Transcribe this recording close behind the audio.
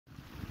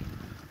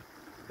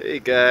Hey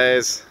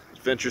guys,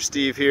 Adventure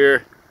Steve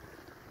here.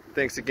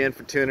 Thanks again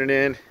for tuning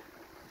in.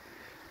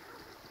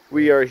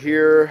 We are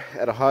here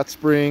at a hot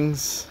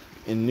springs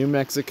in New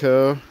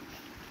Mexico.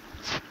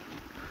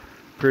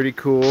 Pretty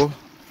cool.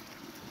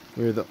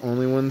 We're the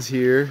only ones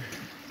here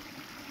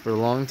for a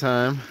long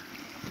time.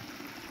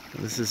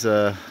 This is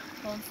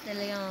Ponce de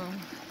Leon.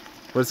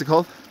 what is it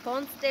called?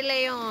 Ponce de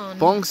Leon.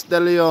 Ponce de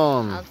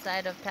Leon.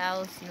 Outside of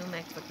Taos, New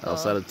Mexico.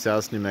 Outside of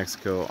Taos, New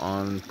Mexico,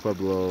 on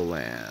Pueblo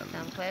land.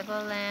 On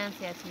Pueblo land,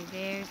 so you have to be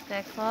very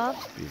respectful.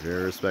 Be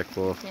very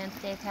respectful. Can't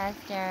stay past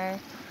dark.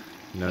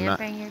 No, Can't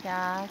bring your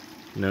dog.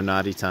 no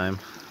naughty time.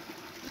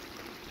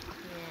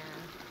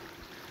 Yeah.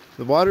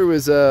 The water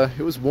was it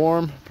was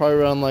warm, probably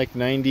around like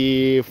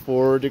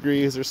 94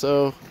 degrees or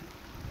so.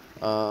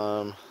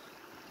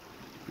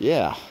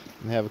 Yeah,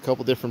 they have a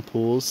couple different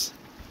pools.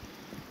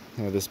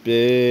 They have this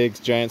big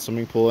giant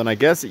swimming pool, and I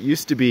guess it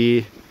used to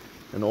be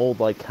an old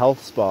like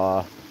health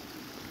spa,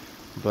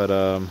 but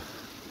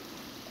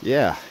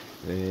yeah,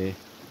 they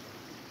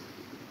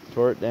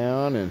tore it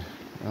down, and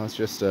now it's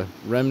just a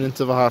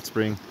remnant of a hot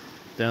spring.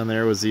 Down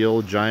there was the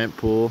old giant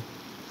pool.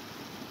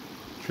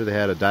 I'm sure they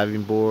had a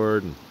diving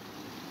board and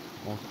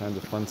all kinds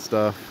of fun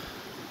stuff.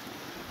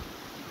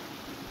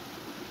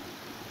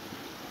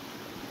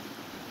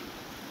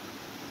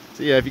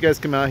 So yeah, if you guys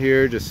come out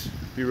here, just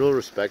be real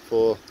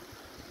respectful.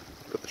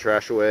 Put the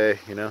trash away,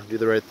 you know, do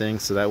the right thing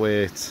so that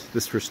way it's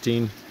this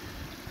pristine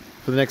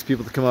for the next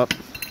people to come up.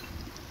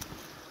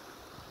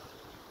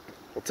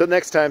 Well, till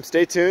next time,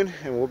 stay tuned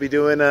and we'll be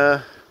doing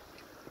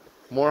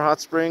more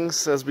hot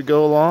springs as we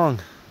go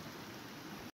along.